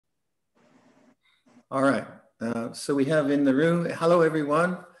All right. So we have in the room, hello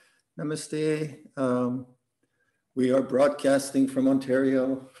everyone. Namaste. We are broadcasting from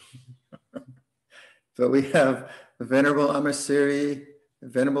Ontario. So we have Venerable Amasiri,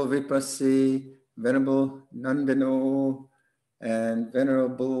 Venerable Vipassi, Venerable Nandano, and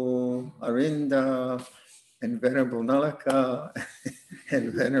Venerable Arinda, and Venerable Nalaka,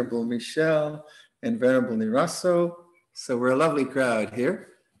 and Venerable Michelle, and Venerable Niraso. So we're a lovely crowd here.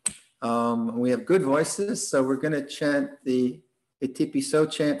 We have good voices, so we're going to chant the Itipiso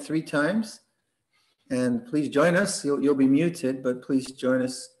chant 3 times. And please join us. You'll be muted, but please join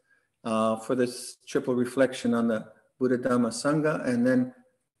us for this triple reflection on the Buddha Dhamma Sangha. And then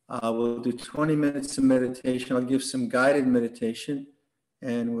we'll do 20 minutes of meditation. I'll give some guided meditation,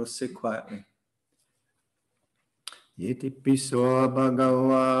 and we'll sit quietly. Itipiso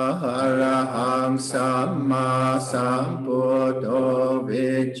bhagava arahang samma sambuddho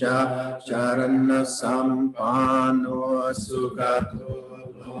vichacharana sampano sugato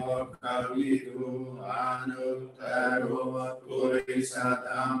lokavidu anuttaro purisa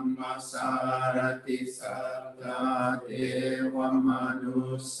dhamma sarati satta deva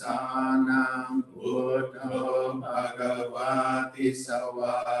manusanam buddho bhagavati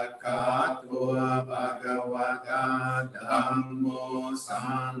savakato bhagavata Dhammo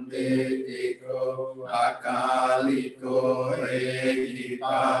sandetiko akaliko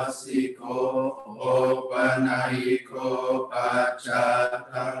ehipasiko opanayiko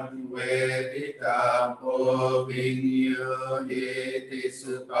pacatam vedita povinyo hiti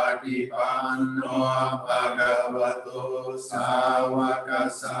supatipanno bhagavato savaka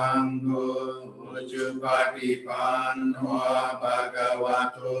sangho ujupatipanno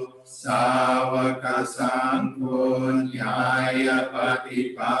bhagavato savaka sangho Nyaya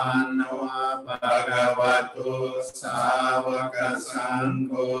patipanno bhagavato savaka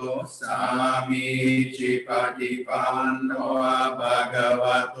sangho samici patipanno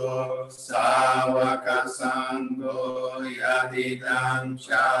bhagavato savaka sangho yadidam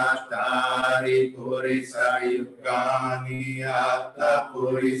chattari purisa yukani atta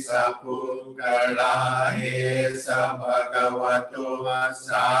purisa pukala esa bhagavato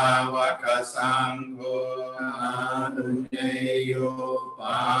savaka sangho Anuneyo,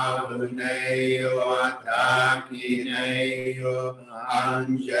 Pavuneyo, Atakineyo,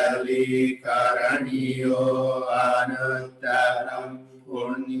 Anjali Karaniyo, Anuttaram,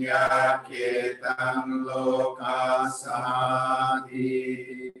 Punyaketam Lokasati,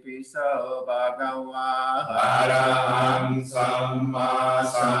 Piso Bhagava, Araham Samma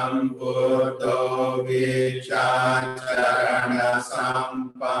Sambuddho Vichacharana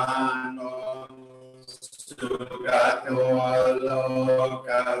Sampano, Sugato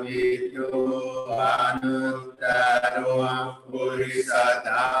lokavidu anuttaro purisa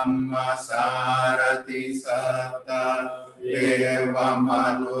dhamma sarati satta deva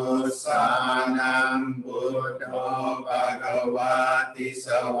manusanam buddho bhagavati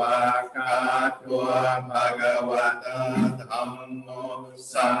savakato bhagavata dhammo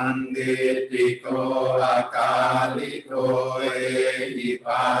sandetiko akaliko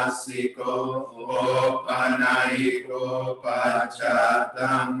ehipasiko opanayiko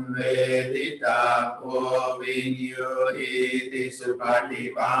pacatam vedita povinyo iti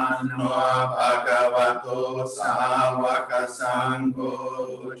supatipanno bhagavato savaka sangho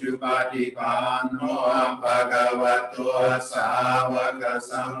ujupatipanno bhagavato savaka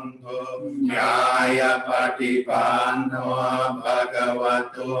sangho nyaya patipanno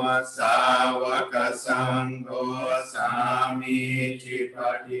bhagavato savaka sangho samici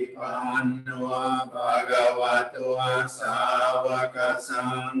patipanno bhagavato savaka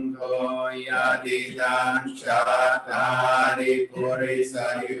sangho yadidam chattari purisa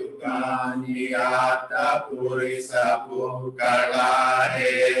yukani atta purisa pukala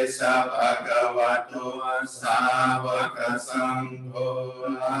esa bhagavato savaka sangho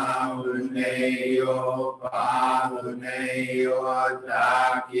avuneyo pavuneyo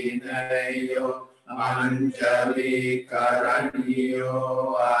dakineyo Anjali Karaniyo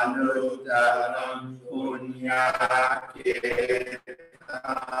Anuttaram Punyaketam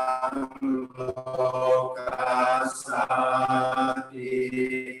Lokasati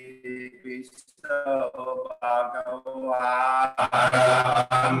Piso Bhagava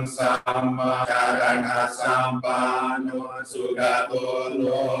Araham Samma Charana Sampano Sugato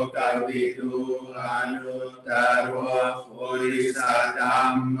Lokavidu Anuttaro Purisa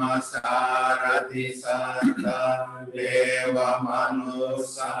Dhamma Dhamma Sarati Satta Deva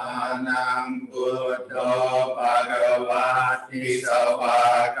Manusanam Buddho Bhagavati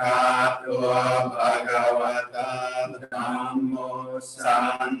Savakato Bhagavata Dhammo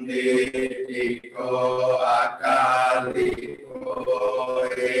Sanditiko Akaliko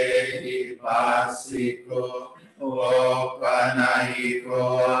Ehipasiko Opanaiko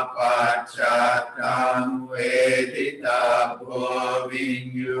Pachatam Vedita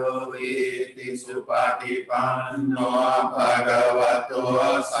Bhovinyo Iti Supatipanno Bhagavato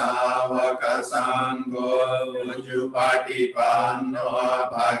Savaka Sangho Ujupatipanno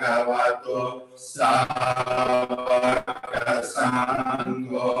Bhagavato Savaka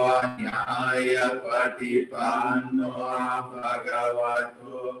Sangho Nyaya Patipanno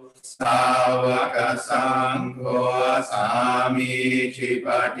Bhagavato Savaka Sangho Samichi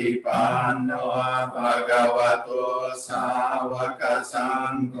Patipanno Bhagavato Savaka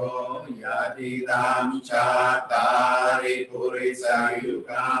Sangho Yadidam Chatari Purisa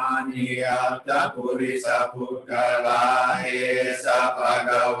Yukani Abda Purisa Pukala Esa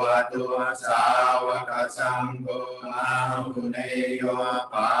Bhagavato Savaka Sangho Ahuneyo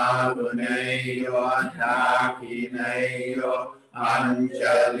Pahuneyo Nakineyo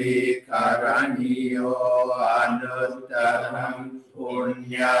Anjali Karaniyo Anuttaram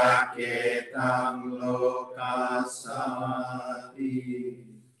Punya Ketam Lokasati.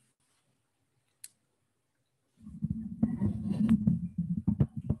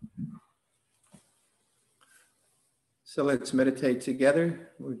 So let's meditate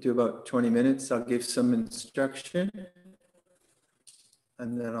together. We'll do about 20 minutes. I'll give some instruction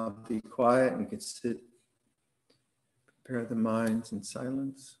and then I'll be quiet and you can sit. Prepare the minds in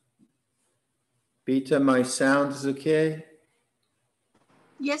silence. Beta, my sound is okay?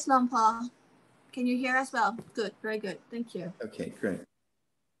 Yes, Longpa. Can you hear us well? Good, very good. Thank you. Okay, great.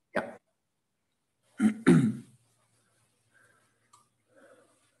 Yeah.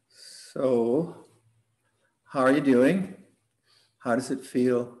 So, how are you doing? How does it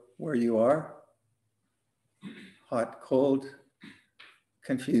feel where you are? Hot, cold,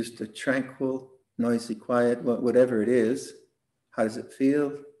 confused or tranquil? Noisy, quiet, whatever it is, how does it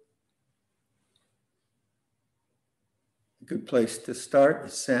feel? A good place to start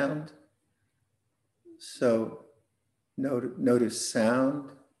is sound. So notice sound.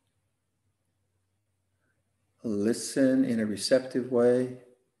 Listen in a receptive way.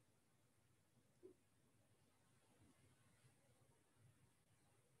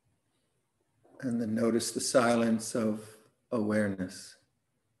 And then notice the silence of awareness.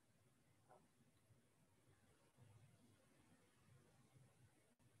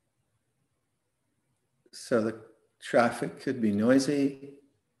 So the traffic could be noisy,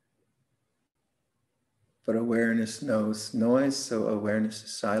 but awareness knows noise, so awareness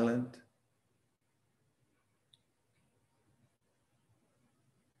is silent.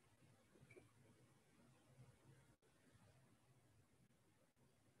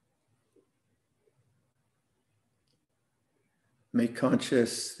 Make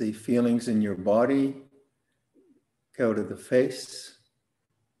conscious the feelings in your body. Go to the face.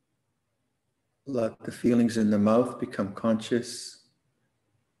 Let the feelings in the mouth become conscious.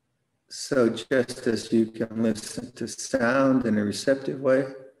 So just as you can listen to sound in a receptive way,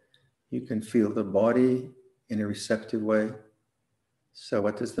 you can feel the body in a receptive way. So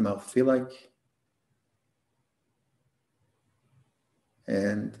what does the mouth feel like?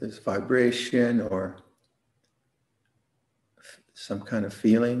 And there's vibration or some kind of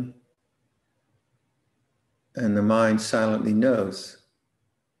feeling. And the mind silently knows.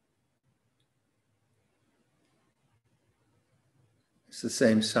 It's the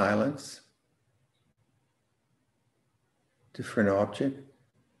same silence, different object.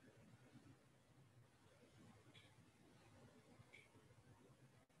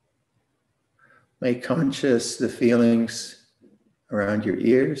 Make conscious the feelings around your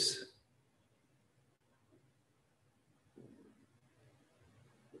ears.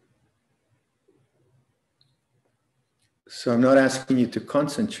 So I'm not asking you to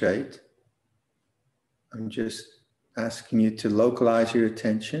concentrate. I'm just asking you to localize your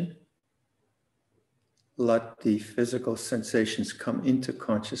attention. Let the physical sensations come into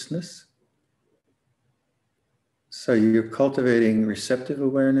consciousness. So you're cultivating receptive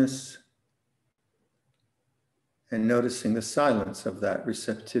awareness and noticing the silence of that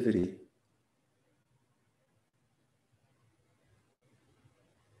receptivity.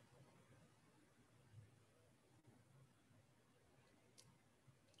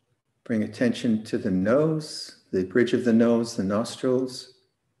 Bring attention to the nose, the bridge of the nose, the nostrils.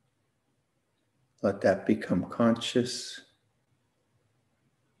 Let that become conscious.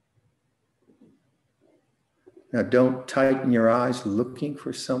 Now don't tighten your eyes looking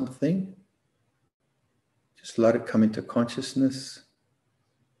for something. Just let it come into consciousness.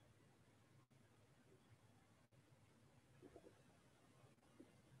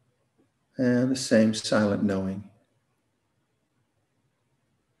 And the same silent knowing.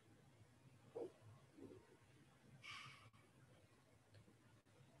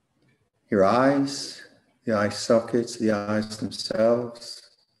 Your eyes, the eye sockets, the eyes themselves.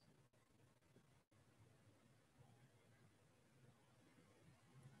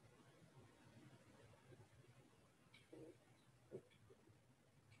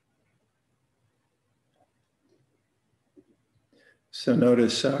 So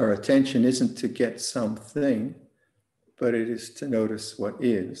notice our attention isn't to get something, but it is to notice what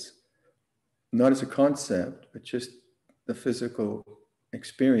is. Not as a concept, but just the physical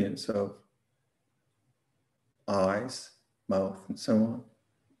experience of eyes, mouth, and so on.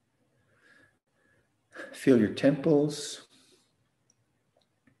 Feel your temples.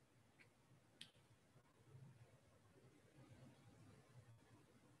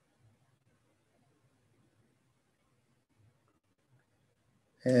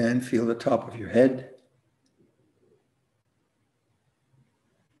 And feel the top of your head.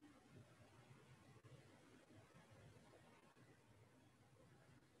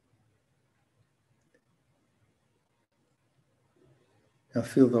 Now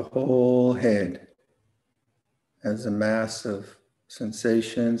feel the whole head as a mass of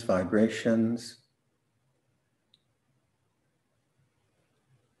sensations, vibrations.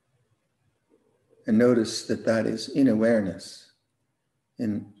 And notice that that is in awareness,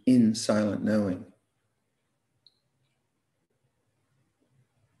 in silent knowing.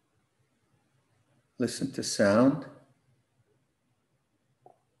 Listen to sound.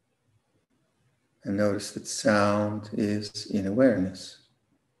 And notice that sound is in awareness.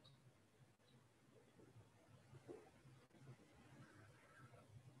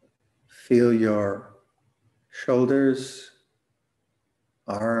 Feel your shoulders,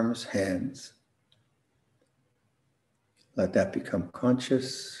 arms, hands. Let that become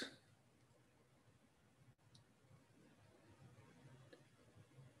conscious.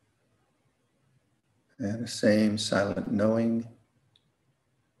 And the same silent knowing.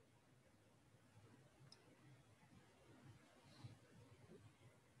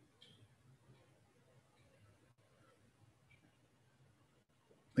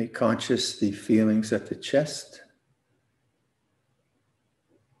 Make conscious the feelings at the chest,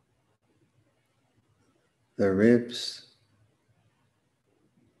 the ribs,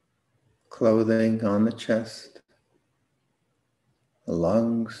 clothing on the chest, the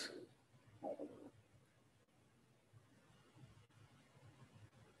lungs.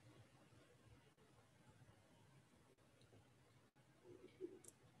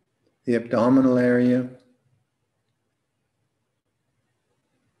 The abdominal area,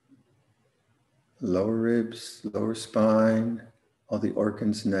 lower ribs, lower spine, all the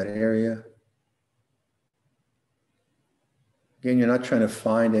organs in that area. Again, you're not trying to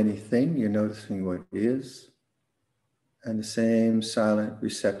find anything, you're noticing what is, and the same silent,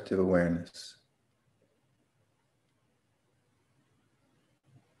 receptive awareness.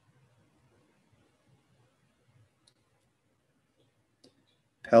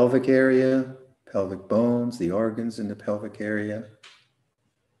 Pelvic area, pelvic bones, the organs in the pelvic area.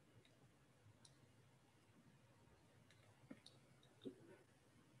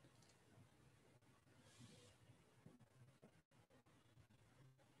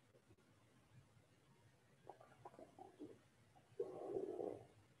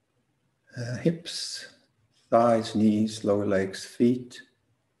 Hips, thighs, knees, lower legs, feet.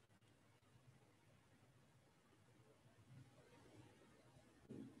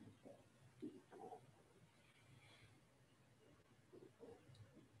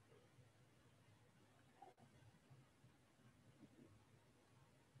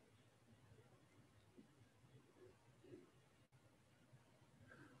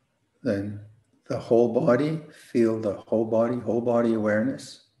 Then the whole body, feel the whole body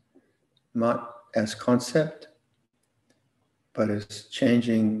awareness, not as concept, but as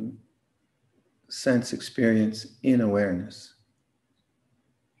changing sense experience in awareness.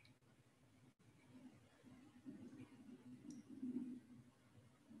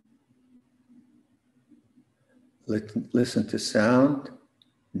 Listen to sound.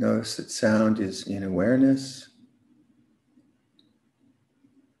 Notice that sound is in awareness.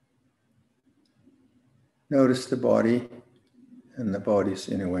 Notice the body, and the body's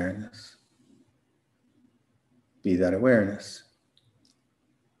in awareness. Be that awareness.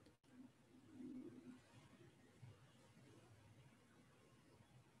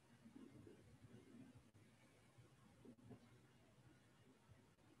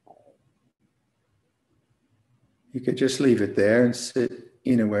 You could just leave it there and sit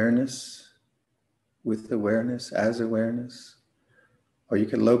in awareness, with awareness, as awareness. Or you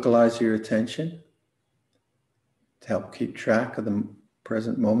could localize your attention to help keep track of the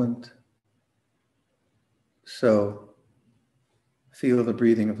present moment. So feel the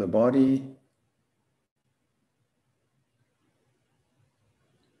breathing of the body.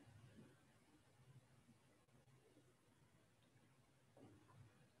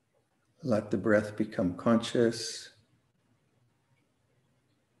 Let the breath become conscious.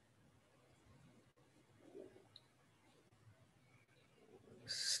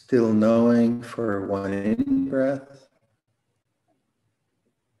 Still knowing for one in breath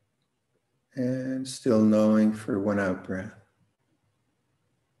and still knowing for one out breath.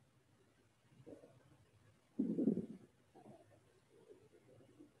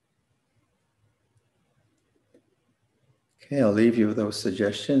 Okay, I'll leave you with those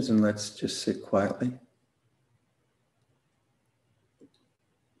suggestions and let's just sit quietly.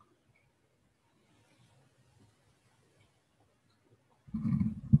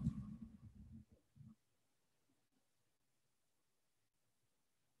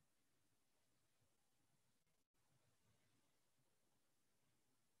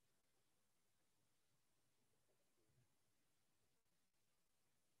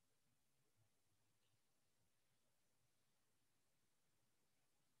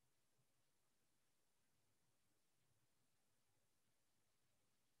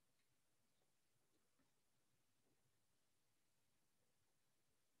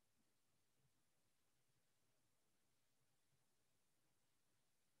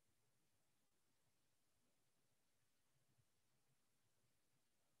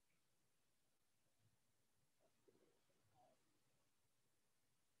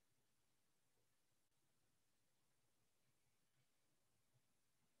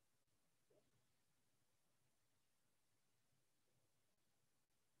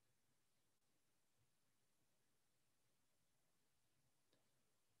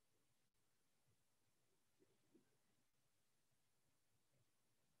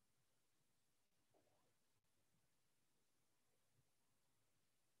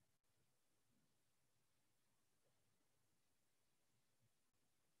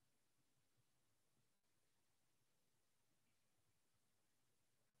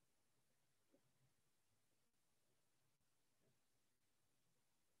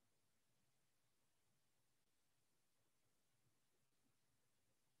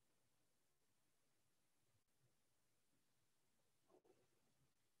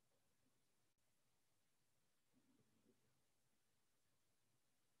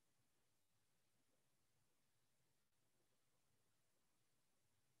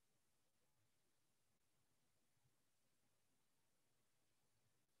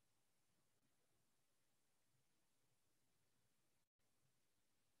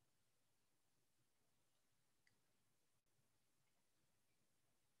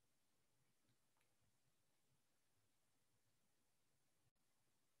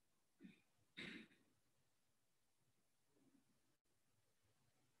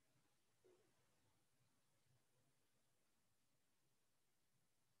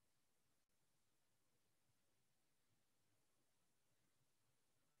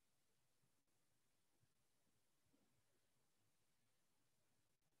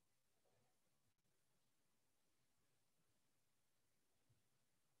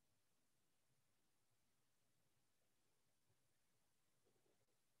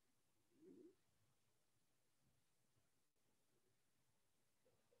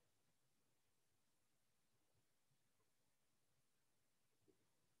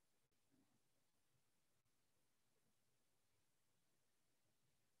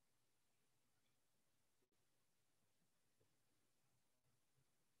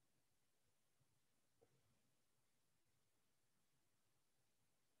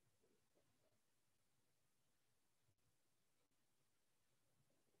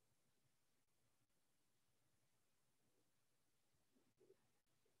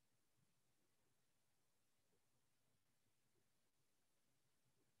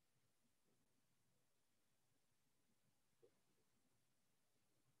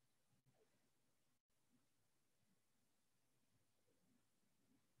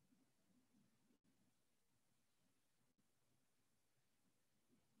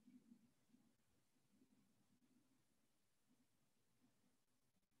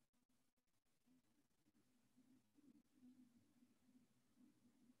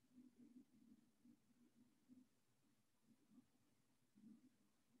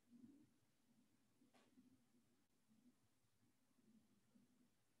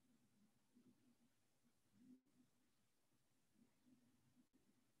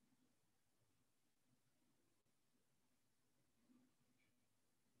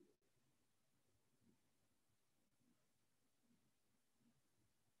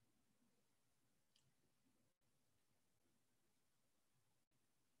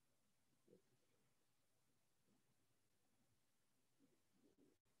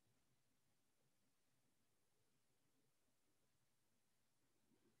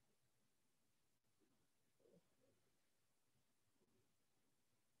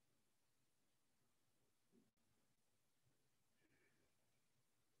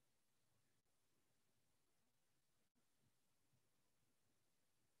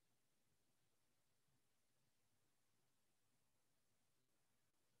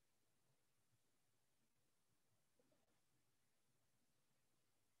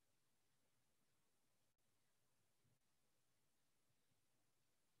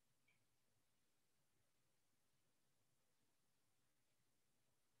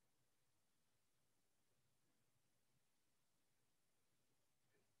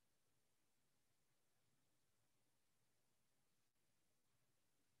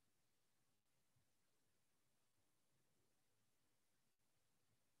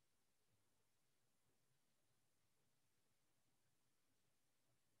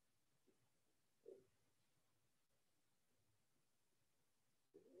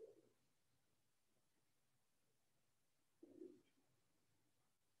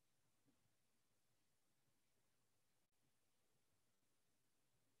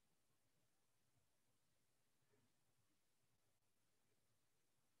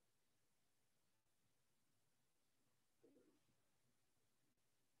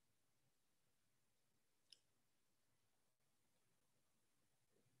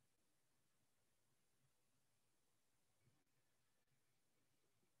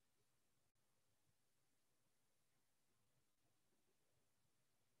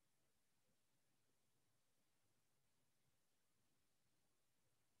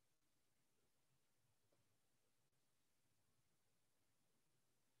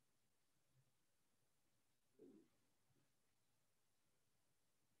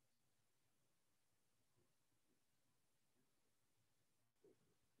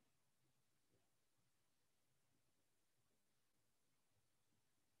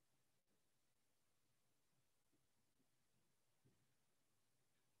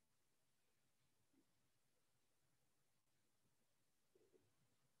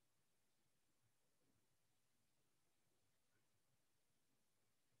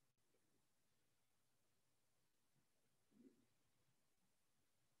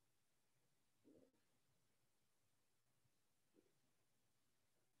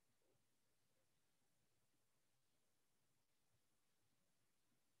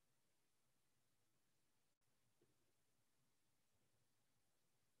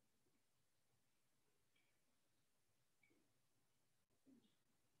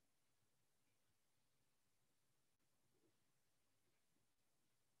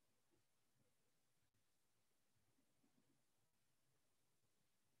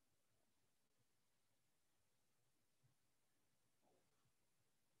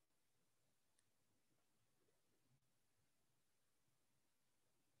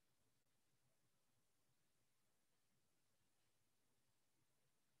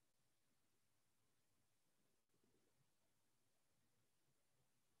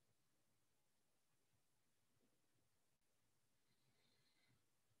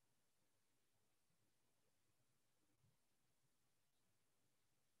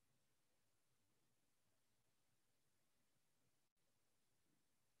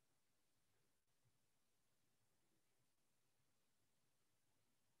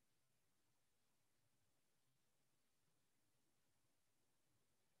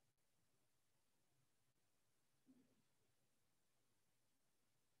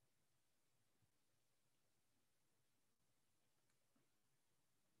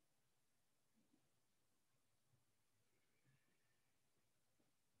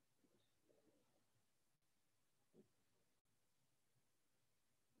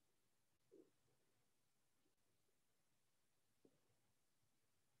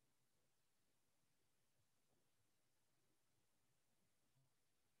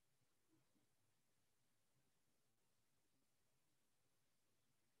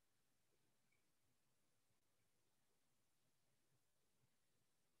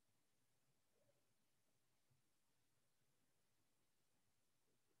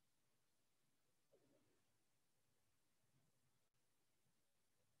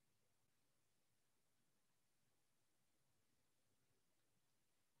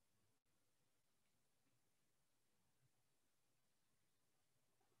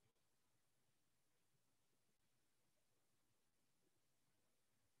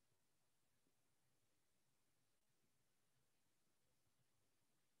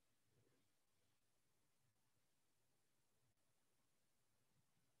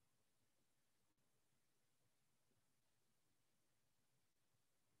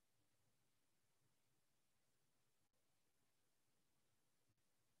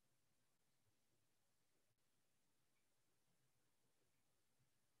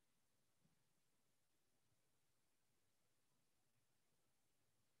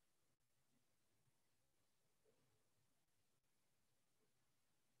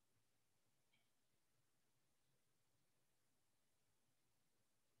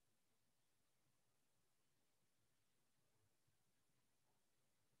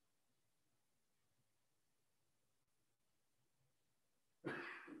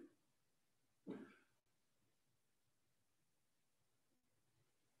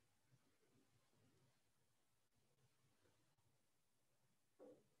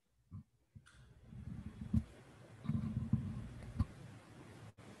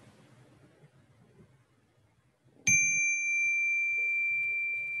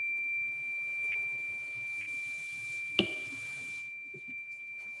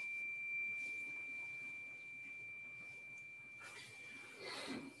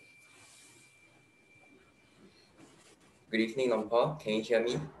 Good evening, Long Paul. Can you hear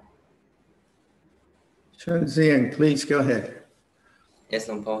me? Shun Zian, please go ahead. Yes,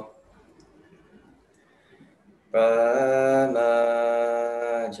 Long Paul.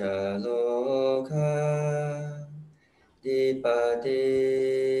 Brahmajaloka Dipati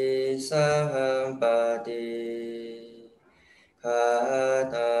Sahampati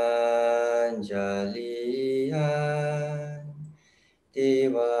Katanjalihan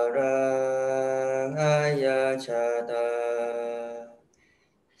Tiwarang Ayachata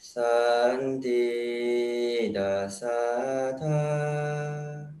Santi Dasatha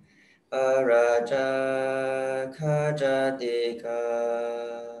Paraja Kajatika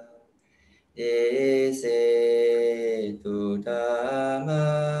Dese Tudama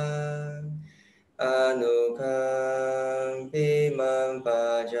Anukampi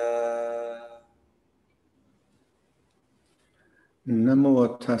Mampaja. Namo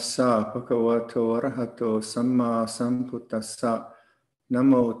tassa bhagavato arahato samma sambuddhassa.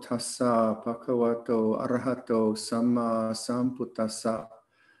 Namo tassa bhagavato arahato samma sambuddhassa.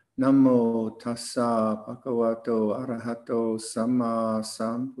 Namo tassa bhagavato arahato samma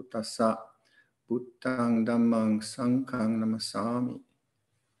sambuddhassa. Buddhang dhammang sanghang namasami.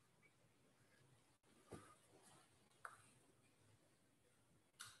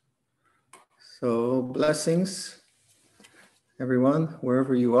 So blessings, everyone,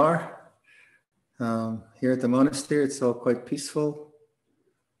 wherever you are. Here at the monastery, it's all quite peaceful.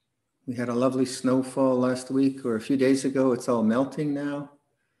 We had a lovely snowfall last week or a few days ago. It's all melting now.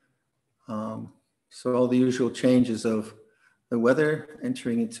 So all the usual changes of the weather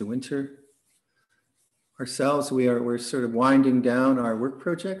entering into winter. Ourselves, we're sort of winding down our work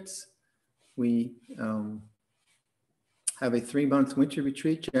projects. We have a 3-month winter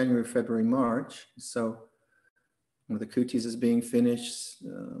retreat, January, February, March. So one of the kutis is being finished.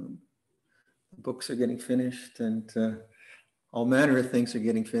 Books are getting finished, and all manner of things are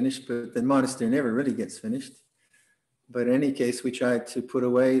getting finished, but the monastery never really gets finished. But in any case, we try to put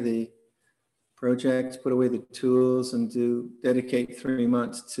away the projects, put away the tools, and dedicate 3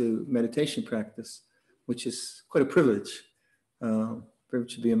 months to meditation practice, which is quite a privilege to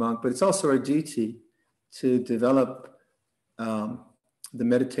be a monk. But it's also our duty to develop the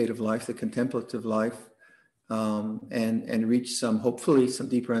meditative life, the contemplative life, and reach hopefully some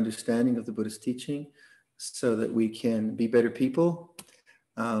deeper understanding of the Buddhist teaching, so that we can be better people,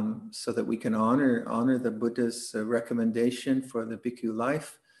 so that we can honor the Buddha's recommendation for the bhikkhu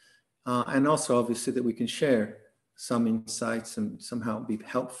life, and also obviously that we can share some insights and somehow be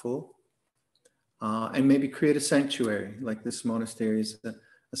helpful, and maybe create a sanctuary, like this monastery is a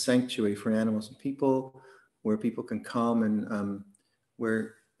sanctuary for animals and people, where people can come and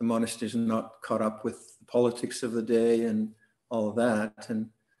where the monastery is not caught up with the politics of the day and all of that, and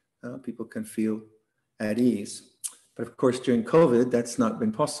people can feel at ease. But of course, during COVID, that's not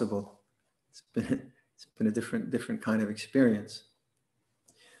been possible. It's been a different kind of experience.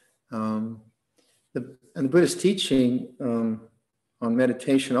 And the Buddhist teaching on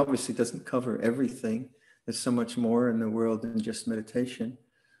meditation obviously doesn't cover everything. There's so much more in the world than just meditation.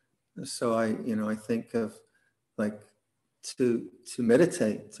 So I think of like to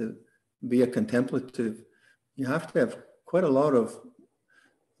meditate, to be a contemplative, you have to have quite a lot of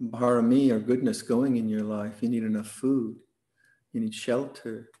bharami or goodness going in your life. You need enough food, you need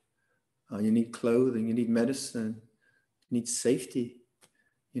shelter, you need clothing, you need medicine, you need safety,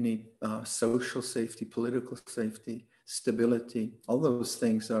 you need social safety, political safety, stability. All those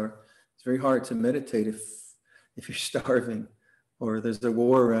things it's very hard to meditate if you're starving or there's a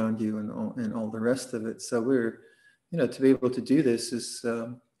war around you and all the rest of it. So to be able to do this is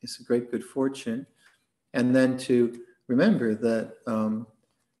a great good fortune. And then to remember that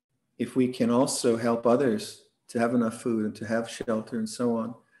if we can also help others to have enough food and to have shelter and so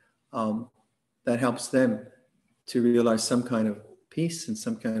on, that helps them to realize some kind of peace and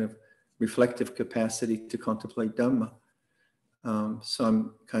some kind of reflective capacity to contemplate Dhamma. So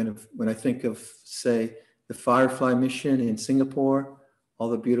I'm when I think of, say, the Firefly mission in Singapore, all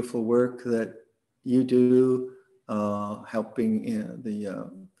the beautiful work that you do, helping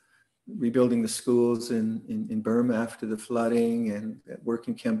rebuilding the schools in Burma after the flooding, and work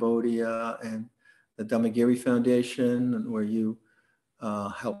in Cambodia, and the Dhammagiri Foundation, and where you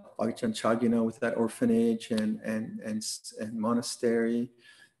help Ajahn Viradhammo with that orphanage and monastery,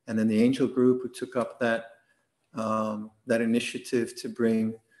 and then the Angel Group who took up that initiative to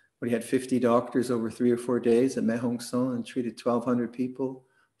bring. We had 50 doctors over 3 or 4 days at Mae Hong Son and treated 1,200 people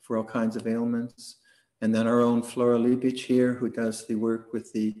for all kinds of ailments. And then our own Flora Libich here, who does the work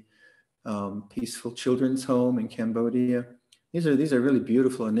with the Peaceful Children's Home in Cambodia. These are really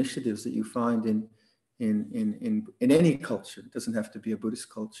beautiful initiatives that you find in in any culture. It doesn't have to be a Buddhist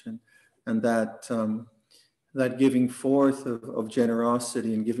culture. And that that giving forth of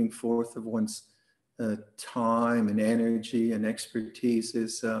generosity and giving forth of one's time and energy and expertise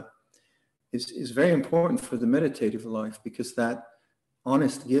is very important for the meditative life, because that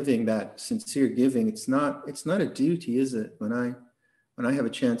honest giving, that sincere giving, it's not a duty, is it? When I have a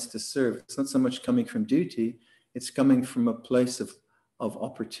chance to serve, it's not so much coming from duty, it's coming from a place of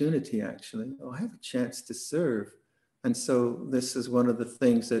opportunity, actually. Oh, I have a chance to serve. And so this is one of the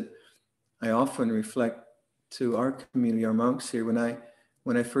things that I often reflect to our community, our monks here.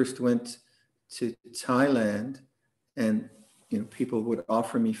 When I first went to Thailand, and people would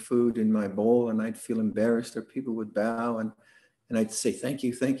offer me food in my bowl, and I'd feel embarrassed, or people would bow, and I'd say, thank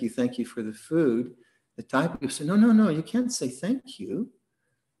you for the food. The Thai people say, no, you can't say thank you.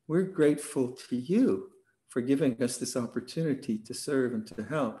 We're grateful to you for giving us this opportunity to serve and to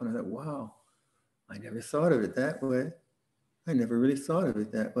help. And I thought, wow, I never thought of it that way. I never really thought of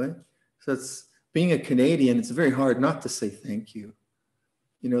it that way. So it's, being a Canadian, it's very hard not to say thank you.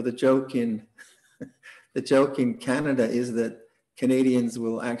 The joke in Canada is that Canadians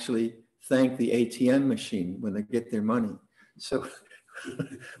will actually thank the ATM machine when they get their money. So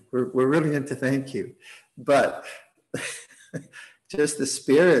we're really into thank you. But just the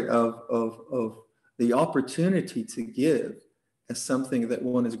spirit of the opportunity to give as something that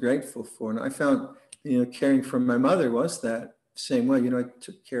one is grateful for. And I found, caring for my mother was that same way. I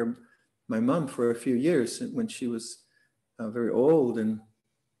took care of my mom for a few years when she was very old. And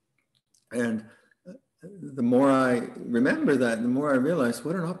the more I remember that, the more I realized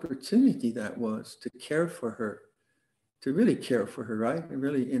what an opportunity that was to care for her, to really care for her, right? And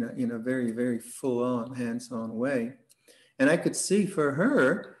really in a very, very full-on, hands-on way. And I could see for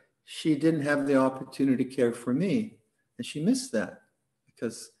her, she didn't have the opportunity to care for me. And she missed that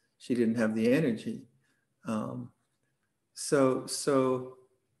because she didn't have the energy. So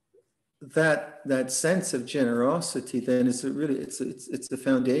that sense of generosity then is it's the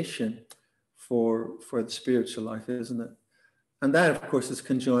foundation for the spiritual life, isn't it? And that, of course, is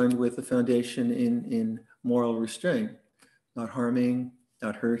conjoined with the foundation in moral restraint, not harming,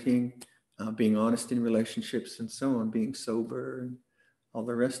 not hurting, being honest in relationships and so on, being sober and all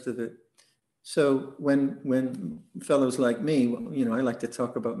the rest of it. So when fellows like me, I like to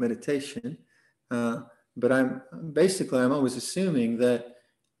talk about meditation, but I'm always assuming that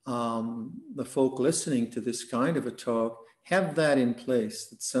the folk listening to this kind of a talk have that in place,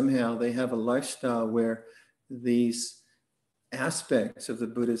 that somehow they have a lifestyle where these aspects of the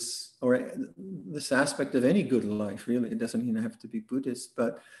Buddhist, or this aspect of any good life, really, it doesn't even have to be Buddhist,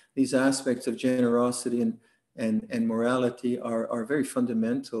 but these aspects of generosity and morality are very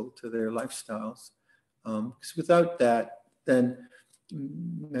fundamental to their lifestyles. Because without that, then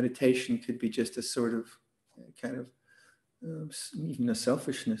meditation could be just a sort of kind of even a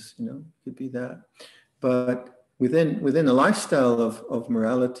selfishness, could be that. But within the lifestyle of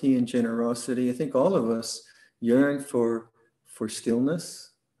morality and generosity, I think all of us yearn for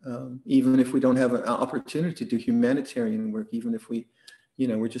stillness, even if we don't have an opportunity to do humanitarian work, even if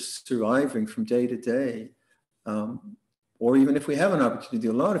we're just surviving from day to day, or even if we have an opportunity to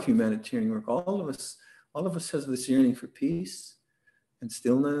do a lot of humanitarian work, all of us has this yearning for peace and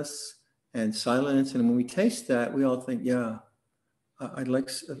stillness and silence. And when we taste that, we all think, yeah, I'd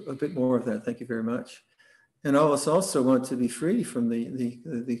like a bit more of that. Thank you very much. And all of us also want to be free from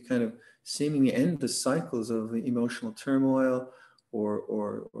the kind of seemingly endless cycles of emotional turmoil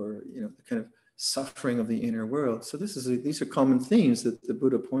or the kind of suffering of the inner world. So these are common themes that the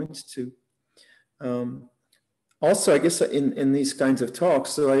Buddha points to. Also, I guess in these kinds of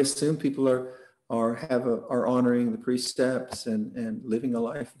talks, so I assume people are honoring the precepts and living a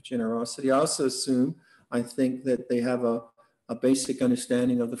life of generosity. I also assume, I think that they have a basic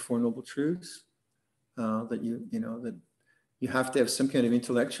understanding of the Four Noble Truths. That you have to have some kind of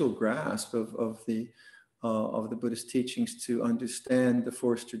intellectual grasp of the Buddhist teachings to understand the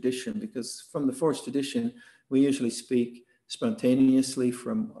Forest tradition, because from the Forest tradition we usually speak spontaneously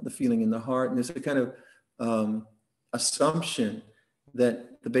from the feeling in the heart, and there's a kind of assumption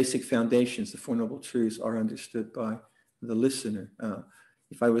that the basic foundations, the Four Noble Truths, are understood by the listener.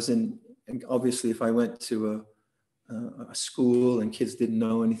 If I went to a school and kids didn't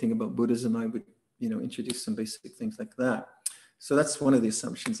know anything about Buddhism, I would introduce some basic things like that. So that's one of the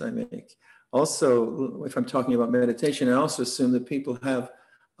assumptions I make. Also, if I'm talking about meditation, I also assume that people have,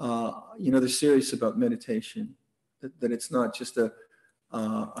 they're serious about meditation, that it's not just a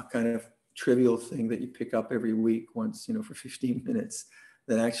kind of trivial thing that you pick up every week once, for 15 minutes,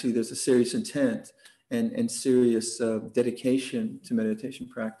 that actually there's a serious intent and serious dedication to meditation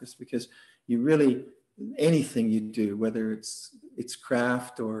practice, because you really, anything you do, whether it's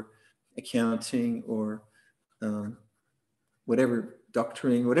craft or accounting or whatever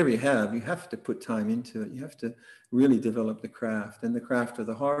doctoring, whatever you have to put time into it. You have to really develop the craft, and the craft of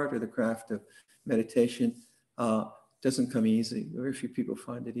the heart or the craft of meditation doesn't come easy. Very few people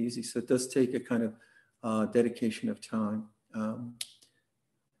find it easy. So it does take a kind of dedication of time.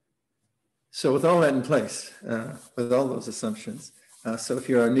 So with all that in place, with all those assumptions, so if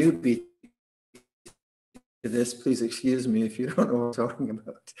you're a newbie to this, please excuse me if you don't know what I'm talking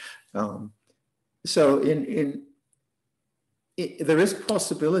about. So there is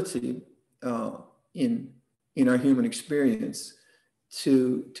possibility in our human experience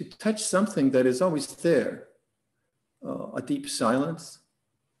to touch something that is always there, a deep silence,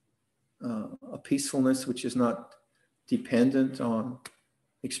 a peacefulness which is not dependent on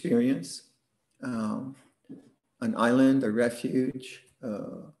experience, an island, a refuge,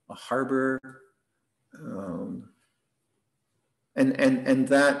 a harbor, and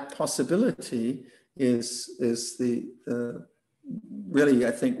that possibility is the really,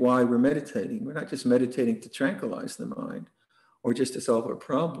 I think, why we're meditating. We're not just meditating to tranquilize the mind or just to solve our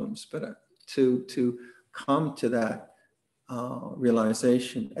problems, but to come to that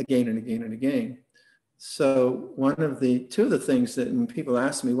realization again and again and again. So two of the things that when people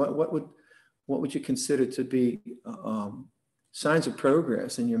ask me, what would you consider to be signs of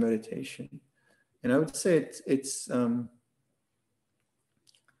progress in your meditation? And I would say it's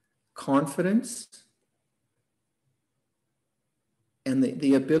confidence and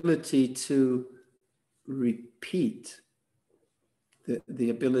the ability to repeat, the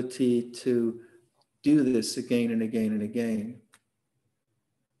ability to do this again and again and again.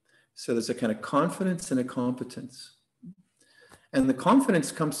 So there's a kind of confidence and a competence. And the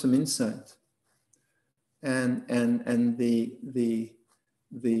confidence comes from insight. And the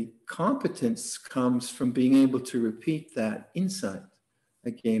competence comes from being able to repeat that insight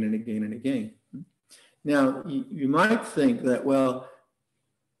again and again and again. Now, you might think that, well,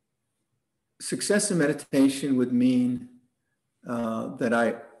 success in meditation would mean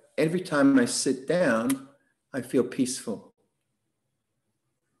that every time I sit down, I feel peaceful.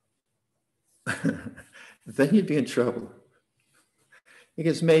 Then you'd be in trouble.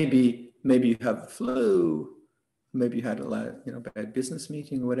 Because maybe you have the flu, maybe you had a bad business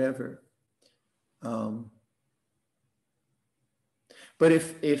meeting, whatever. But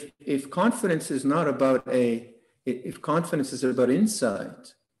if confidence is not about if confidence is about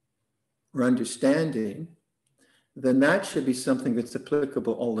insight or understanding, then that should be something that's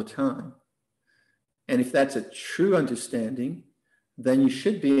applicable all the time. And if that's a true understanding, then you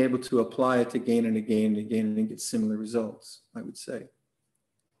should be able to apply it again and again and again and get similar results, I would say.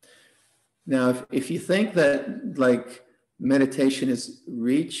 Now, if you think that like meditation is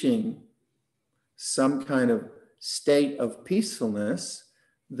reaching some kind of state of peacefulness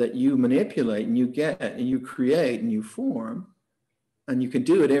that you manipulate and you get and you create and you form, and you can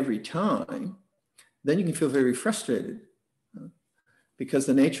do it every time, then you can feel very frustrated. Because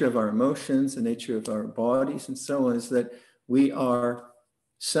the nature of our emotions, the nature of our bodies and so on is that we are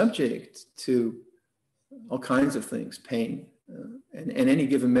subject to all kinds of things, pain. And any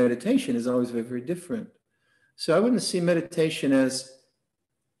given meditation is always very, very different. So I wouldn't see meditation as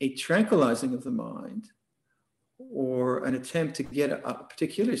a tranquilizing of the mind or an attempt to get a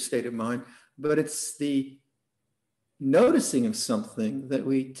particular state of mind, but it's the noticing of something that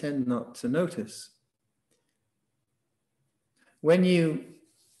we tend not to notice. When you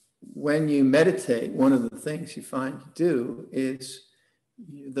meditate, one of the things you find you do is,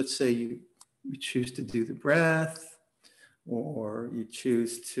 let's say you choose to do the breath, or you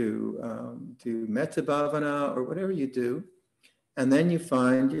choose to do metta bhavana, or whatever you do, and then you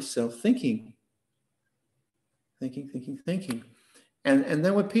find yourself thinking. And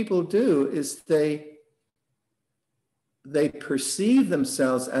then what people do is they perceive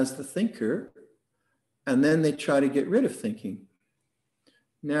themselves as the thinker, and then they try to get rid of thinking.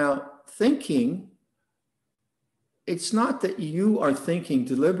 Now, thinking, it's not that you are thinking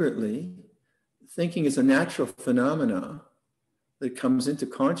deliberately. Thinking is a natural phenomena that comes into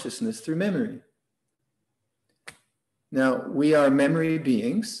consciousness through memory. Now, we are memory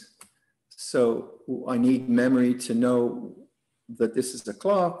beings, so I need memory to know that this is a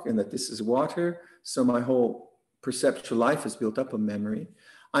clock and that this is water, so my whole perceptual life is built up of memory.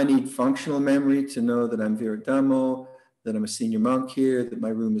 I need functional memory to know that I'm Viradhammo, that I'm a senior monk here, that my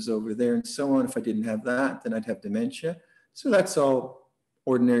room is over there, and so on. If I didn't have that, then I'd have dementia. So that's all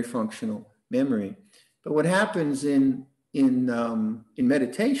ordinary functional memory. But what happens in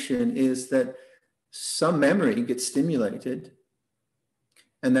meditation is that some memory gets stimulated,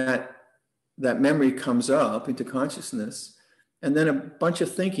 and that memory comes up into consciousness, and then a bunch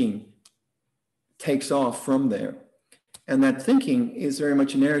of thinking takes off from there. And that thinking is very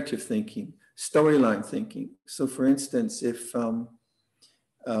much narrative thinking, storyline thinking. So for instance, if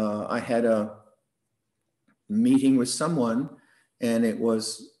I had a meeting with someone and it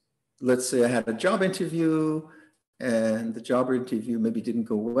was, let's say I had a job interview and the job interview maybe didn't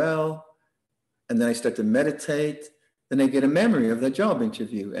go well, and then I start to meditate, then I get a memory of that job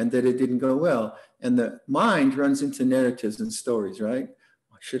interview and that it didn't go well. And the mind runs into narratives and stories, right?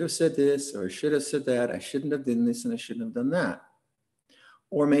 I should have said this, or I should have said that. I shouldn't have done this and I shouldn't have done that.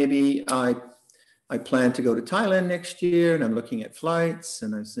 Or maybe I plan to go to Thailand next year and I'm looking at flights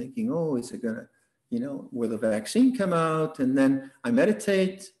and I'm thinking, oh, is it gonna, will the vaccine come out? And then I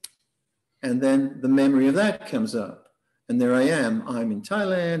meditate and then the memory of that comes up. And there I am, I'm in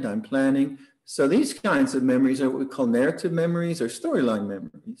Thailand, I'm planning. So these kinds of memories are what we call narrative memories or storyline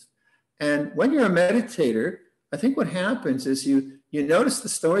memories. And when you're a meditator, I think what happens is you notice the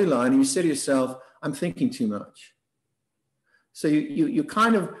storyline and you say to yourself, I'm thinking too much. So you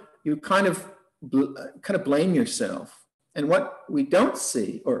kind of blame yourself. And what we don't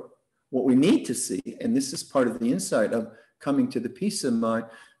see, or what we need to see, and this is part of the insight of coming to the peace of mind,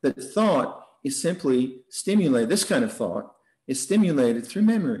 that thought is simply stimulated, this kind of thought is stimulated through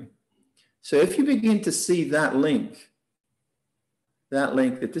memory. So if you begin to see that link that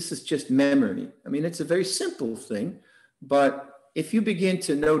this is just memory, I mean, it's a very simple thing, but if you begin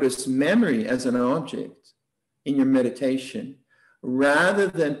to notice memory as an object in your meditation, rather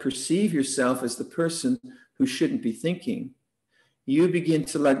than perceive yourself as the person who shouldn't be thinking, you begin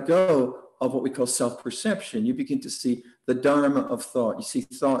to let go of what we call self-perception. You begin to see the dharma of thought. You see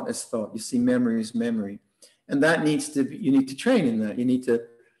thought as thought. You see memory as memory. And that you need to train in that. You need to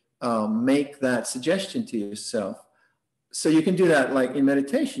make that suggestion to yourself. So you can do that like in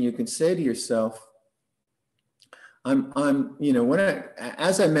meditation. You can say to yourself,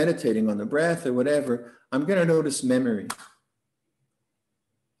 as I'm meditating on the breath or whatever, I'm going to notice memory.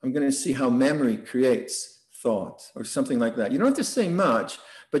 I'm going to see how memory creates thought or something like that. You don't have to say much,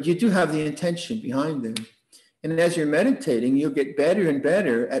 but you do have the intention behind them. And as you're meditating, you'll get better and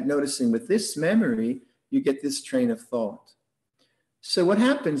better at noticing with this memory, you get this train of thought. So what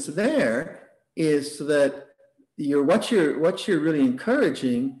happens there is that what you're really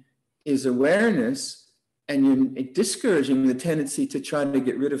encouraging is awareness, and you're discouraging the tendency to try to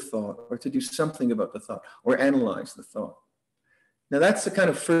get rid of thought or to do something about the thought or analyze the thought. Now that's the kind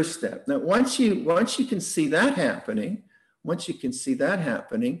of first step. Now once you can see that happening, what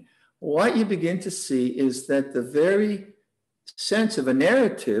you begin to see is that the very sense of a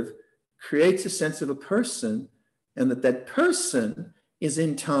narrative creates a sense of a person, and that person is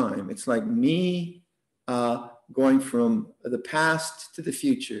in time. It's like me going from the past to the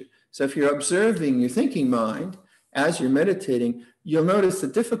future. So if you're observing your thinking mind as you're meditating, you'll notice the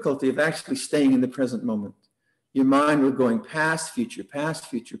difficulty of actually staying in the present moment. Your mind will going past, future, past,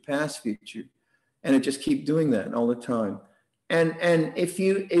 future, past, future. And it just keeps doing that all the time. And if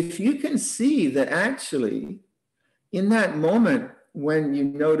you can see that actually in that moment when you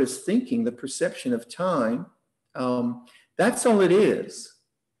notice thinking, the perception of time, that's all it is.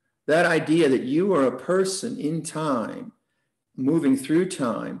 That idea that you are a person in time, moving through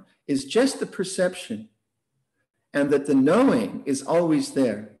time, is just the perception, and that the knowing is always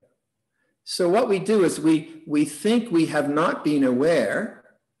there. So what we do is we think we have not been aware,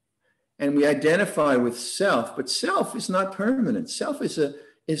 and we identify with self, but self is not permanent. Self is an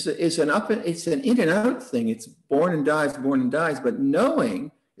in and out thing. It's born and dies, but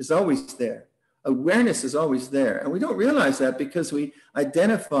knowing is always there. Awareness is always there. And we don't realize that because we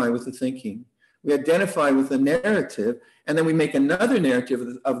identify with the thinking. We identify with the narrative, and then we make another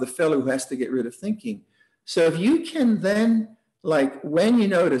narrative of the fellow who has to get rid of thinking. So if you can then, like when you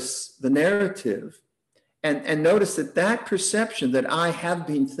notice the narrative and notice that perception that I have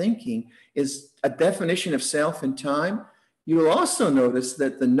been thinking is a definition of self in time, you will also notice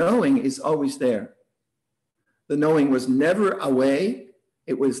that the knowing is always there. The knowing was never away.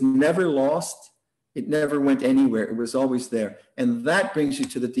 It was never lost. It never went anywhere. It was always there. And that brings you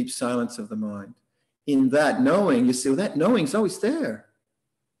to the deep silence of the mind. In that knowing, you see, well, that knowing is always there.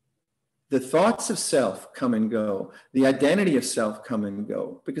 The thoughts of self come and go. The identity of self come and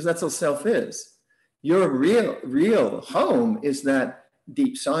go, because that's all self is. Your real home is that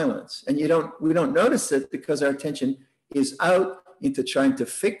deep silence. And we don't notice it because our attention is out into trying to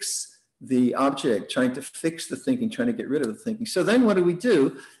fix the object, trying to fix the thinking, trying to get rid of the thinking. So then what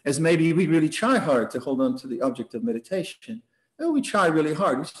do? As maybe we really try hard to hold on to the object of meditation. Oh, we try really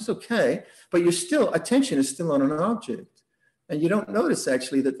hard, which is okay, but attention is still on an object. And you don't notice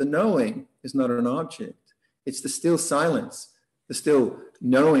actually that the knowing is not an object. It's the still silence. The still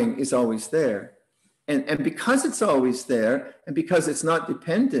knowing is always there. And because it's always there, and because it's not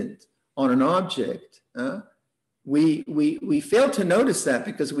dependent on an object, we fail to notice that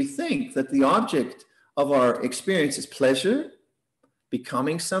because we think that the object of our experience is pleasure,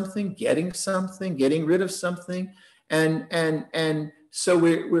 becoming something, getting rid of something. And so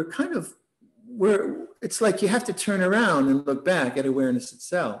it's like you have to turn around and look back at awareness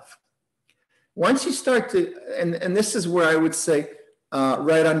itself. Once you start to, and this is where I would say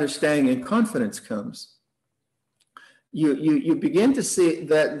right understanding and confidence comes. You begin to see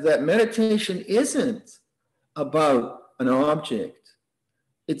that meditation isn't about an object.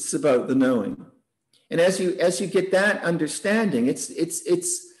 It's about the knowing. And as you get that understanding, it's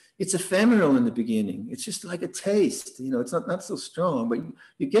ephemeral in the beginning. It's just like a taste, it's not so strong, but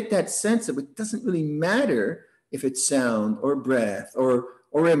you get that sense of it doesn't really matter if it's sound or breath or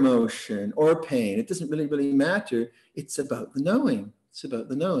emotion or pain. It doesn't really matter. It's about the knowing. It's about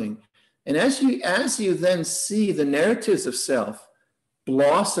the knowing. And as you then see the narratives of self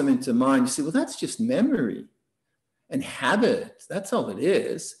blossom into mind, you see, well, that's just memory and habit. That's all it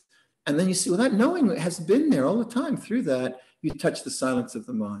is. And then you see, well, that knowing has been there all the time. Through that, you touch the silence of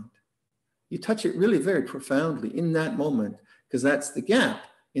the mind. You touch it really very profoundly in that moment, because that's the gap.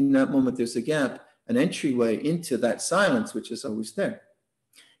 In that moment, there's a gap, an entryway into that silence, which is always there.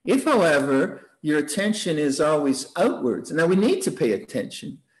 If, however, your attention is always outwards, and now we need to pay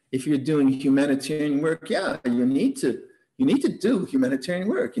attention. If you're doing humanitarian work, yeah, you need to do humanitarian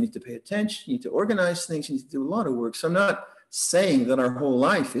work. You need to pay attention. You need to organize things. You need to do a lot of work. So I'm not saying that our whole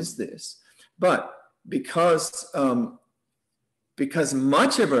life is this, but because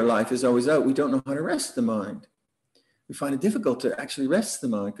much of our life is always out, we don't know how to rest the mind. We find it difficult to actually rest the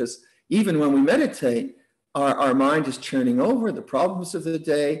mind, because even when we meditate, our mind is churning over the problems of the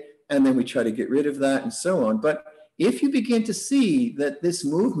day, and then we try to get rid of that and so on. But if you begin to see that this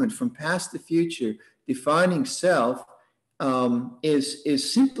movement from past to future, defining self,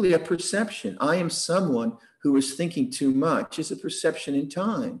 is simply a perception. I am someone who is thinking too much, is a perception in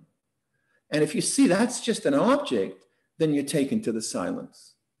time. And if you see that's just an object, then you're taken to the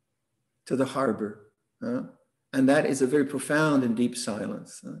silence, to the harbor. And that is a very profound and deep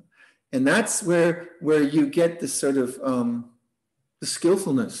silence. And that's where you get this sort of the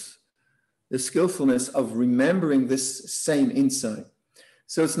skillfulness of remembering this same insight.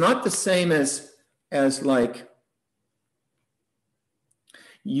 So it's not the same as like,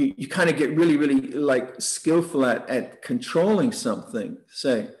 you kind of get really, really like skillful at controlling something.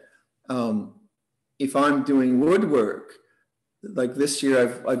 Say, if I'm doing woodwork, like this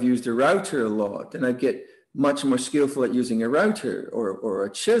year I've used a router a lot, and I get much more skillful at using a router or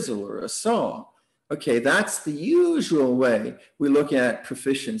a chisel or a saw. Okay, that's the usual way we look at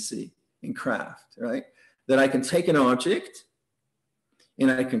proficiency in craft, right? That I can take an object and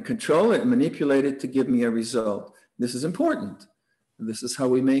I can control it and manipulate it to give me a result. This is important. This is how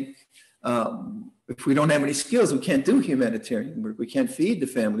we make, if we don't have any skills, we can't do humanitarian work. We can't feed the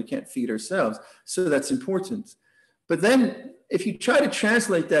family, we can't feed ourselves. So that's important. But then if you try to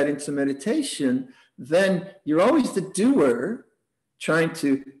translate that into meditation, then you're always the doer trying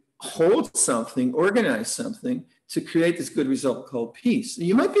to hold something, organize something to create this good result called peace.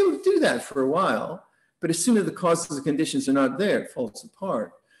 You might be able to do that for a while, but as soon as the causes and conditions are not there, it falls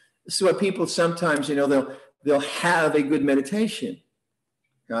apart. So what people sometimes, they'll have a good meditation,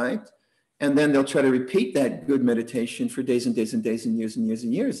 right? And then they'll try to repeat that good meditation for days and days and days and years and years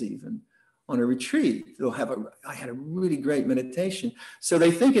and years even. On a retreat, they'll have I had a really great meditation. So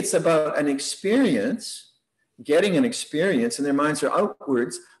they think it's about an experience, getting an experience, and their minds are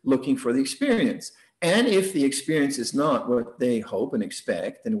outwards looking for the experience. And if the experience is not what they hope and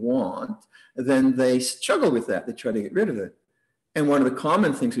expect and want, then they struggle with that. They try to get rid of it. And one of the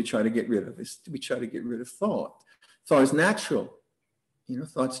common things we try to get rid of is we try to get rid of thought. Thought is natural.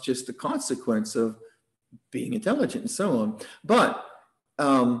 Thought's just a consequence of being intelligent and so on. But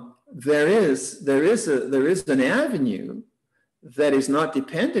there is an avenue that is not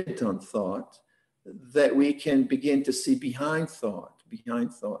dependent on thought that we can begin to see behind thought,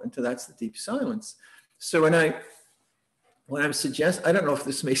 and so that's the deep silence. So when I'm suggesting, I don't know if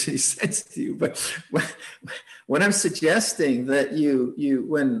this makes any sense to you, but when I'm suggesting that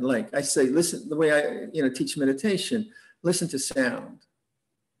when like I say, listen, the way I teach meditation, listen to sound.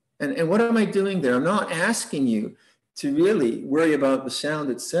 And what am I doing there? I'm not asking you to really worry about the sound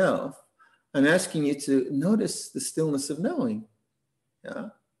itself. I'm asking you to notice the stillness of knowing. Yeah.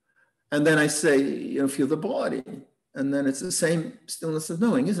 And then I say, feel the body. And then it's the same stillness of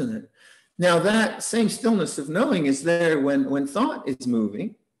knowing, isn't it? Now that same stillness of knowing is there when thought is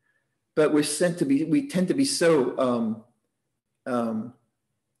moving, but we tend to be so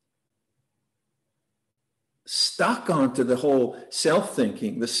stuck onto the whole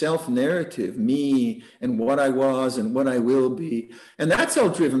self-thinking, the self-narrative, me and what I was and what I will be. And that's all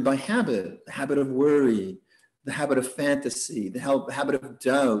driven by habit, the habit of worry, the habit of fantasy, the habit of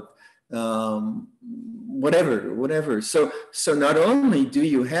doubt, whatever. So not only do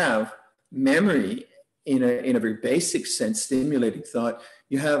you have memory in a very basic sense, stimulating thought,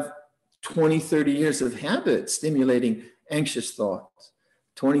 you have 20, 30 years of habit stimulating anxious thoughts,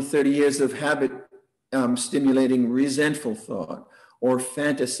 20, 30 years of habit stimulating resentful thought or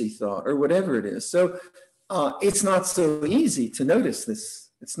fantasy thought or whatever it is. So it's not so easy to notice this.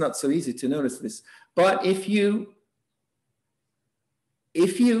 It's not so easy to notice this. But if you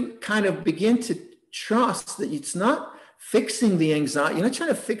kind of begin to trust that it's not fixing the anxiety, you're not trying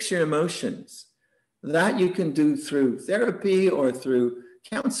to fix your emotions, that you can do through therapy or through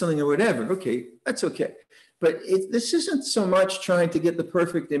counseling or whatever. Okay, that's okay. But this isn't so much trying to get the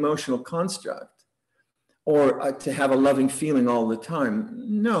perfect emotional construct or to have a loving feeling all the time.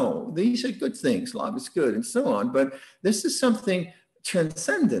 No, these are good things. Love is good and so on. But this is something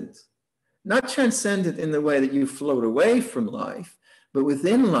transcendent. Not transcendent in the way that you float away from life, but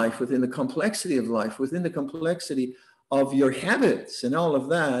within life, within the complexity of life, within the complexity of your habits and all of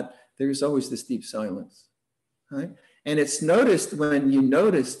that, there's always this deep silence, right? And it's noticed when you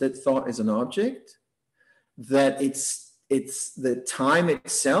notice that thought is an object, that it's the time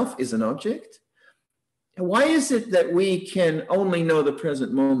itself is an object. And why is it that we can only know the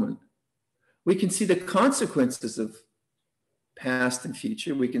present moment? We can see the consequences of past and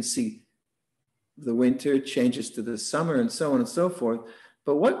future. We can see the winter changes to the summer and so on and so forth.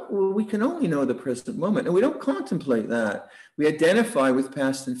 But we can only know the present moment, and we don't contemplate that. We identify with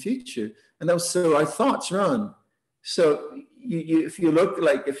past and future, and so our thoughts run. So if you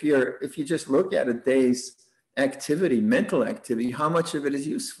just look at a day's activity, mental activity, how much of it is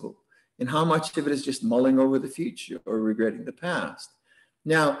useful, and how much of it is just mulling over the future or regretting the past.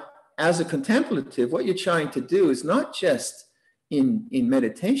 Now, as a contemplative, what you're trying to do is not just in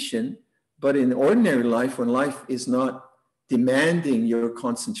meditation, but in ordinary life, when life is not demanding your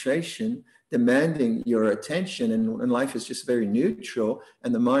concentration, demanding your attention, and life is just very neutral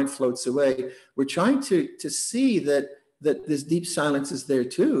and the mind floats away, we're trying to see that this deep silence is there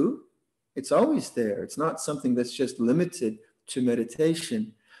too. It's always there. It's not something that's just limited to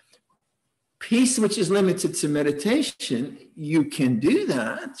meditation. Peace, which is limited to meditation, you can do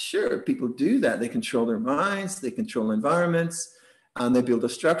that. Sure, people do that. They control their minds, they control environments, and they build a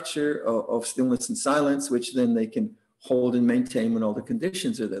structure of stillness and silence, which then they can hold and maintain when all the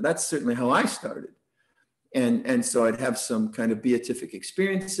conditions are there. That's certainly how I started. And so I'd have some kind of beatific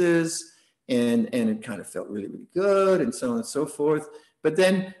experiences, and it kind of felt really, really good, and so on and so forth. But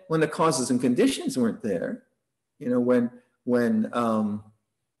then when the causes and conditions weren't there, when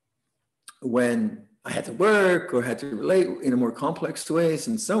I had to work or had to relate in a more complex ways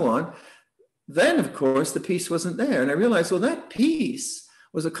and so on, then of course the peace wasn't there. And I realized, well, that peace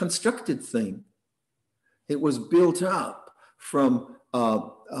was a constructed thing. It was built up from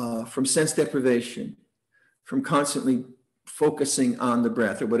sense deprivation, from constantly focusing on the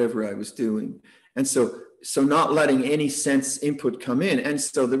breath or whatever I was doing. And so not letting any sense input come in. And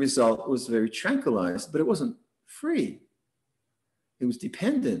so the result was very tranquilized, but it wasn't free. It was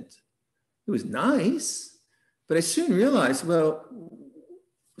dependent. It was nice, but I soon realized, well,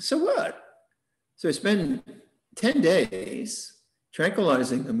 so what? So I spend 10 days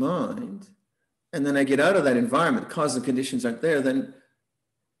tranquilizing the mind, and then I get out of that environment, the causes and conditions aren't there, then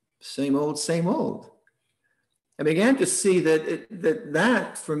same old, same old. I began to see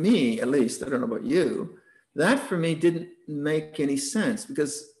that for me, at least, I don't know about you, that for me didn't make any sense,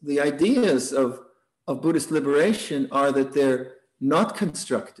 because the ideas of Buddhist liberation are that they're not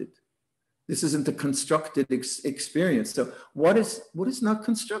constructed. This isn't a constructed experience. So what is not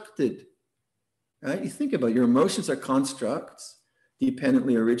constructed? Right? You think about it. Your emotions are constructs,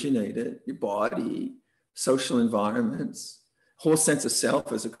 dependently originated. Your body, social environments, whole sense of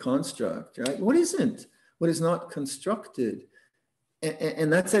self as a construct. Right? What isn't? What is not constructed?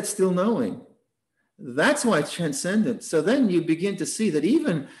 And that's that still knowing. That's why it's transcendent. So then you begin to see that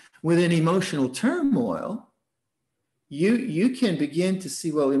even within emotional turmoil, you can begin to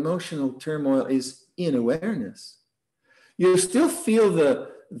see, well, emotional turmoil is in awareness. You still feel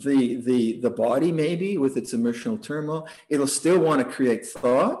the body maybe with its emotional turmoil. It'll still want to create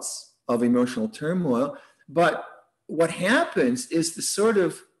thoughts of emotional turmoil. But what happens is the sort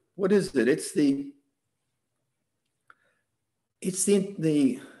of, what is it? It's the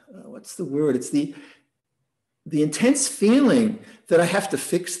what's the word? It's the intense feeling that I have to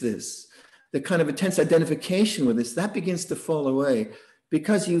fix this, the kind of intense identification with this, that begins to fall away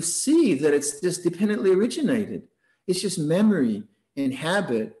because you see that it's just dependently originated. It's just memory and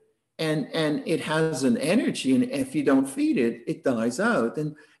habit, and it has an energy, and if you don't feed it, it dies out.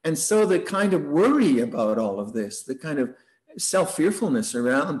 And so the kind of worry about all of this, the kind of self-fearfulness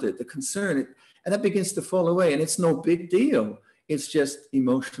around it, the concern, and that begins to fall away, and it's no big deal. It's just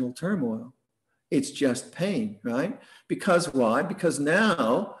emotional turmoil. It's just pain, right? Because why? Because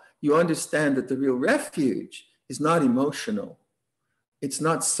now you understand that the real refuge is not emotional. It's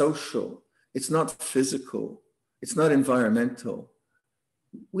not social. It's not physical. It's not environmental.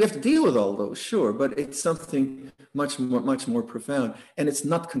 We have to deal with all those, sure, but it's something much more profound. And it's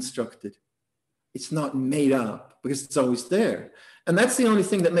not constructed. It's not made up because it's always there. And that's the only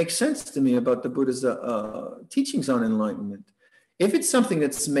thing that makes sense to me about the Buddha's teachings on enlightenment. If it's something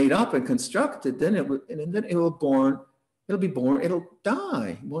that's made up and constructed, then it'll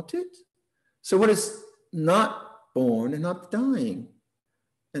die, won't it? So what is not born and not dying?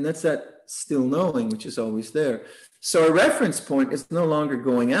 And that's that still knowing, which is always there. So a reference point is no longer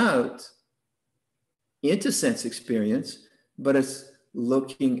going out into sense experience, but it's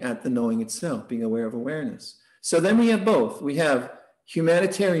looking at the knowing itself, being aware of awareness. So then we have both. We have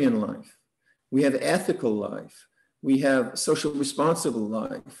humanitarian life. We have ethical life. We have social responsible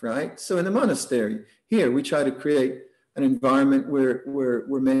life, right? So in the monastery, here we try to create an environment where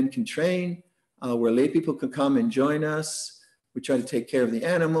men can train, where lay people can come and join us. We try to take care of the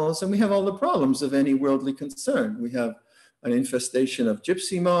animals, and we have all the problems of any worldly concern. We have an infestation of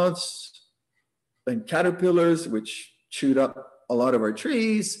gypsy moths and caterpillars, which chewed up a lot of our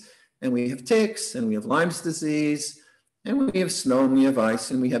trees, and we have ticks, and we have Lyme's disease, and we have snow, and we have ice,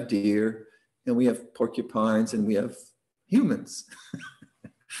 and we have deer, and we have porcupines, and we have humans.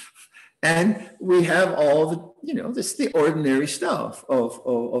 And we have all the, this the ordinary stuff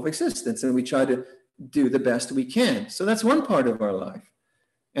of existence, and we try to do the best we can. So that's one part of our life.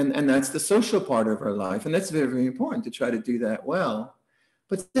 And that's the social part of our life. And that's very, very important to try to do that well.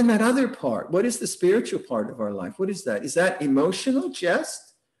 But then that other part, what is the spiritual part of our life? What is that? Is that emotional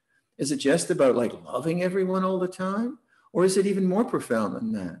just? Is it just about like loving everyone all the time? Or is it even more profound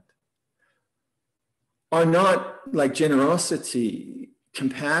than that? Are not like generosity,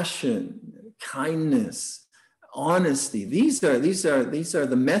 compassion, kindness, honesty, these are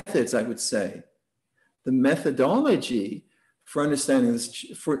the methods, I would say, the methodology for understanding this,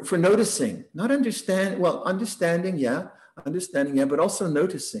 for noticing, not understanding, but also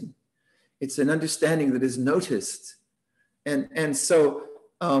noticing. It's an understanding that is noticed. And so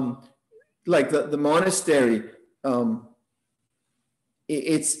like the monastery,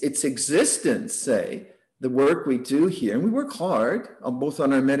 its existence, say, the work we do here, and we work hard both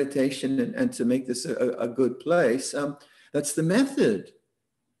on our meditation and to make this a good place. That's the method.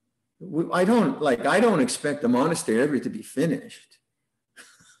 I don't expect the monastery ever to be finished.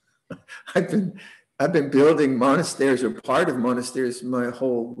 I've been building monasteries or part of monasteries my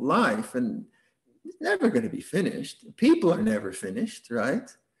whole life, and it's never going to be finished. People are never finished,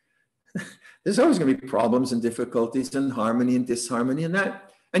 right? There's always going to be problems and difficulties and harmony and disharmony and that.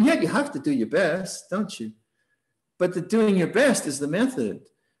 And yet you have to do your best, don't you? But the doing your best is the method.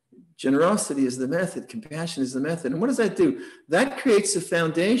 Generosity is the method. Compassion is the method. And what does that do? That creates a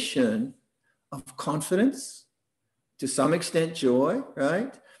foundation of confidence, to some extent joy,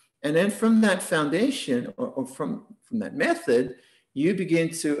 right? And then from that foundation or from that method, you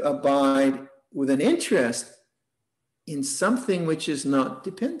begin to abide with an interest in something which is not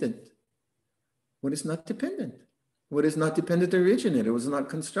dependent. What is not dependent? What is not dependent originated? It was not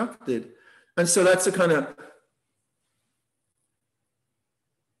constructed. And so that's a kind of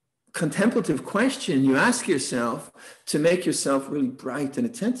contemplative question you ask yourself to make yourself really bright and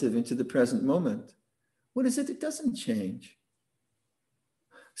attentive into the present moment. What is it that doesn't change?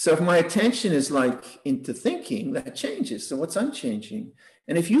 So if my attention is like into thinking, that changes. So what's unchanging?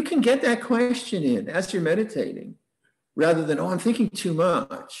 And if you can get that question in as you're meditating, rather than, I'm thinking too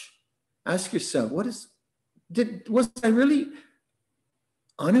much, ask yourself, was I really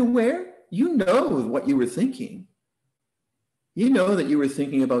unaware? You know what you were thinking. You know that you were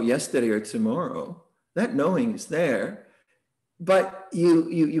thinking about yesterday or tomorrow. That knowing is there. But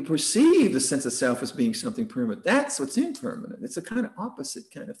you perceive the sense of self as being something permanent. That's what's impermanent. It's a kind of opposite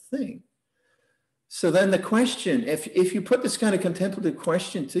kind of thing. So then the question, if you put this kind of contemplative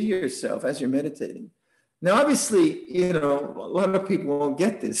question to yourself as you're meditating, now obviously, a lot of people won't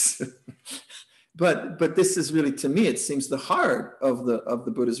get this, but this is really, to me, it seems the heart of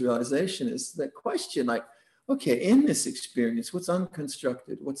the Buddha's realization is that question, like, okay, in this experience, what's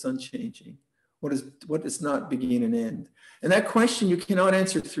unconstructed, what's unchanging, what does not begin and end? And that question you cannot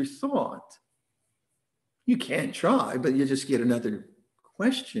answer through thought. You can try, but you just get another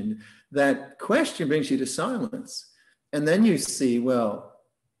question. That question brings you to silence. And then you see, well,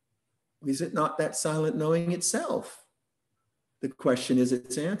 is it not that silent knowing itself? The question is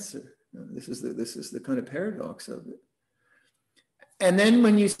its answer. This is the kind of paradox of it. And then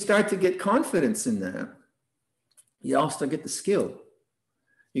when you start to get confidence in that, you also get the skill.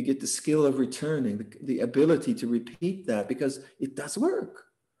 You get the skill of returning, the ability to repeat that, because it does work.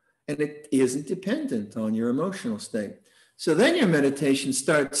 And it isn't dependent on your emotional state. So then your meditation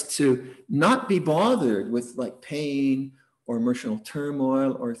starts to not be bothered with like pain or emotional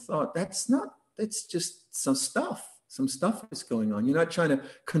turmoil or thought. That's just some stuff. Some stuff is going on. You're not trying to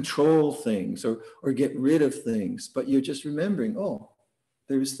control things or get rid of things, but you're just remembering, oh,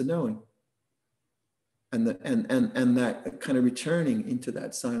 there's the knowing. And that kind of returning into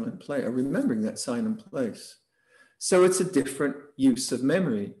that silent place, or remembering that silent place. So it's a different use of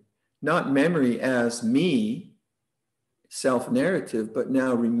memory. Not memory as me, self-narrative, but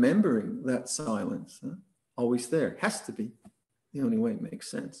now remembering that silence. Always there. Has to be the only way it makes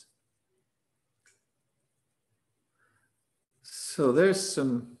sense. So there's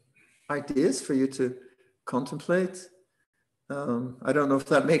some ideas for you to contemplate. I don't know if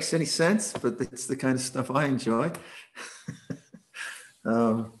that makes any sense, but it's the kind of stuff I enjoy.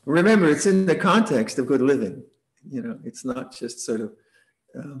 Remember, it's in the context of good living. You know, it's not just sort of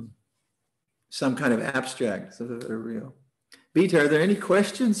some kind of abstract, sort of real. Beta, are there any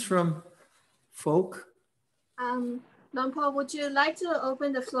questions from folk? Longpo, would you like to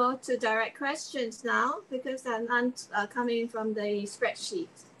open the floor to direct questions now? Because they're not coming from the spreadsheet.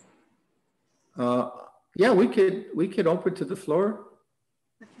 Yeah, we could open to the floor.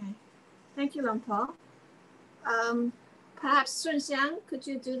 Okay, thank you, Longpo. Perhaps Sun Xiang, could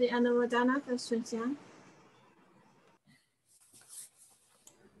you do the Anuvadana for Sun Xiang?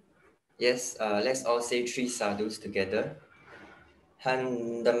 Yes, let's all say 3 sadhus together.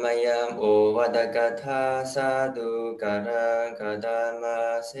 Handamayam o vadakatha sadhu karang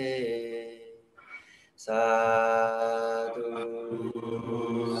kadama se sadhu